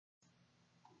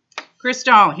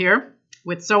Crystal here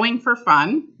with Sewing for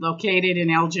Fun, located in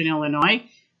Elgin, Illinois,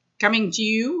 coming to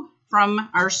you from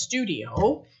our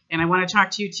studio. And I want to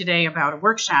talk to you today about a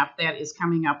workshop that is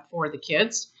coming up for the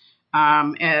kids.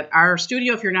 At our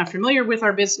studio, if you're not familiar with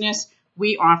our business,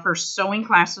 we offer sewing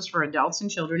classes for adults and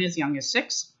children as young as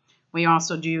 6. We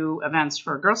also do events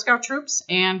for Girl Scout troops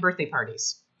and birthday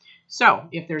parties. So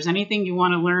if there's anything you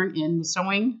want to learn in the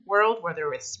sewing world,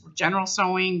 whether it's general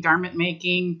sewing, garment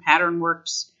making, pattern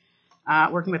works,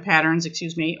 working with patterns,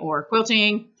 or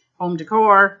quilting, home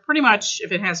decor, pretty much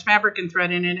if it has fabric and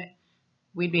thread in it,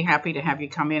 we'd be happy to have you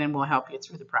come in and we'll help you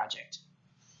through the project.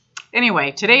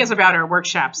 Anyway, today is about our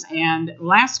workshops, and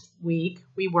last week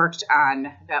we worked on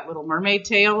that little mermaid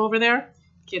tail over there.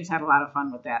 Kids had a lot of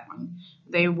fun with that one.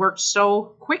 They worked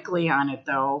so quickly on it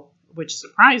though, which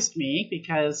surprised me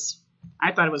because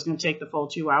I thought it was going to take the full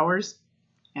 2 hours,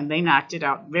 and they knocked it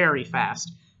out very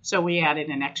fast. So we added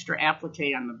an extra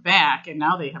applique on the back, and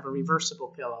now they have a reversible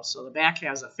pillow. So the back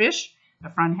has a fish, the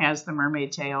front has the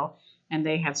mermaid tail, and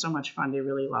they had so much fun. They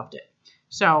really loved it.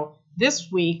 So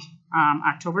this week,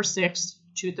 October 6th,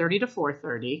 2:30 to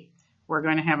 4:30, we're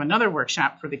going to have another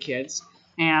workshop for the kids,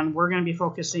 and we're going to be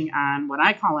focusing on what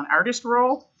I call an artist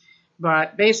roll.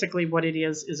 But basically what it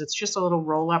is it's just a little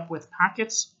roll up with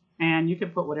pockets, and you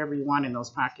can put whatever you want in those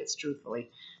pockets,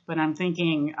 truthfully. But I'm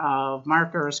thinking of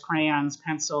markers, crayons,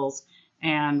 pencils,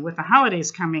 and with the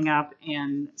holidays coming up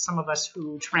and some of us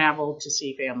who travel to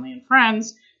see family and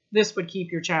friends, this would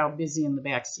keep your child busy in the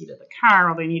back seat of the car.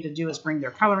 All they need to do is bring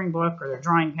their coloring book or their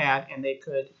drawing pad, and they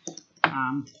could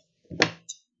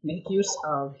make use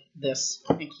of this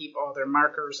and keep all their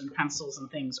markers and pencils and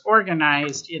things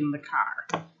organized in the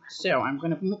car. So I'm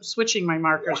going to switching my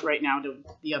markers right now to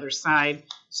the other side,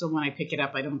 so when I pick it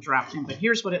up I don't drop them. But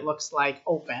here's what it looks like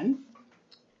open,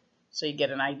 so you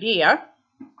get an idea.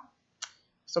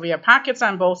 So we have pockets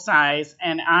on both sides,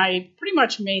 and I pretty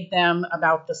much made them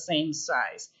about the same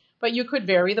size. But you could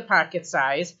vary the pocket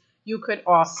size. You could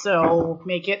also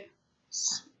make it,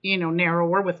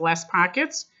 narrower with less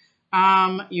pockets.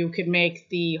 You could make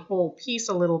the whole piece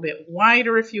a little bit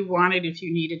wider if you wanted, if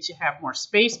you needed to have more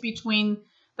space between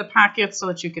the pockets so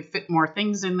that you could fit more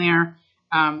things in there.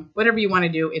 Whatever you want to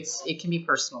do, it can be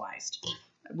personalized.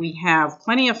 We have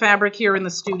plenty of fabric here in the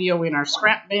studio in our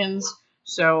scrap bins,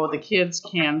 so the kids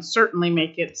can certainly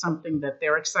make it something that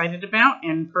they're excited about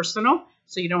and personal,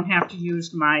 so you don't have to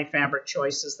use my fabric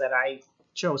choices that I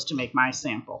chose to make my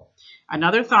sample.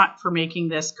 Another thought for making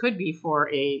this could be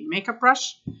for a makeup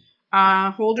brush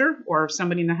holder, or if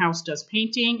somebody in the house does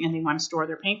painting and they want to store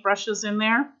their paintbrushes in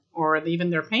there, or even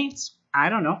their paints. I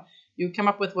don't know. You come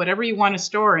up with whatever you want to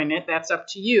store in it. That's up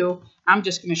to you. I'm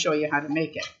just going to show you how to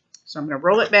make it. So I'm going to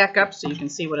roll it back up so you can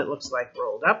see what it looks like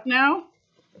rolled up now.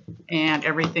 And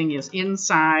everything is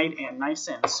inside and nice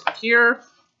and secure.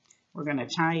 We're going to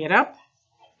tie it up,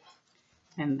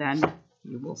 and then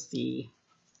you will see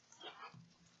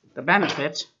the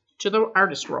benefit to the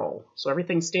artist roll. So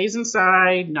everything stays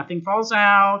inside, nothing falls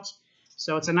out.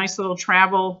 So it's a nice little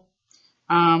travel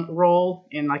roll.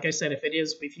 And like I said,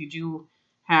 if you do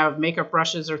have makeup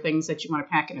brushes or things that you want to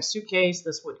pack in a suitcase,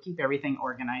 this would keep everything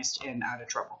organized and out of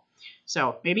trouble.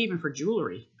 So maybe even for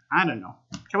jewelry, I don't know.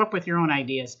 Come up with your own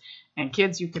ideas. And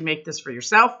kids, you can make this for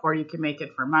yourself, or you can make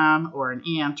it for mom or an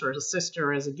aunt or a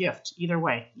sister as a gift. Either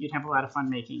way, you'd have a lot of fun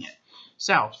making it.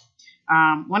 So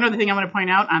one other thing I want to point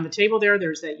out, on the table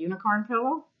there's that unicorn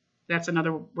pillow. That's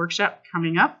another workshop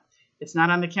coming up. It's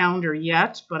not on the calendar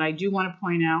yet, but I do want to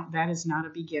point out that is not a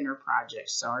beginner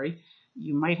project. Sorry.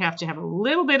 You might have to have a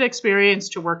little bit of experience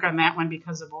to work on that one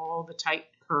because of all the tight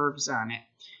curves on it.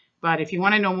 But if you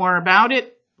want to know more about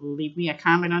it, leave me a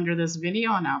comment under this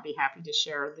video, and I'll be happy to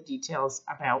share the details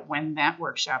about when that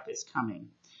workshop is coming.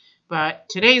 But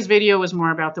today's video is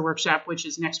more about the workshop, which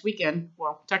is next weekend.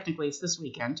 Well, technically it's this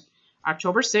weekend,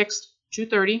 October 6th,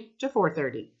 2:30 to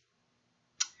 4:30.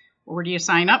 Where do you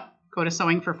sign up? Go to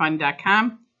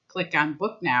sewingforfun.com, click on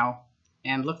Book Now,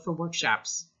 and look for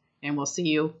workshops. And we'll see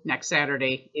you next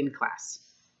Saturday in class.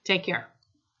 Take care.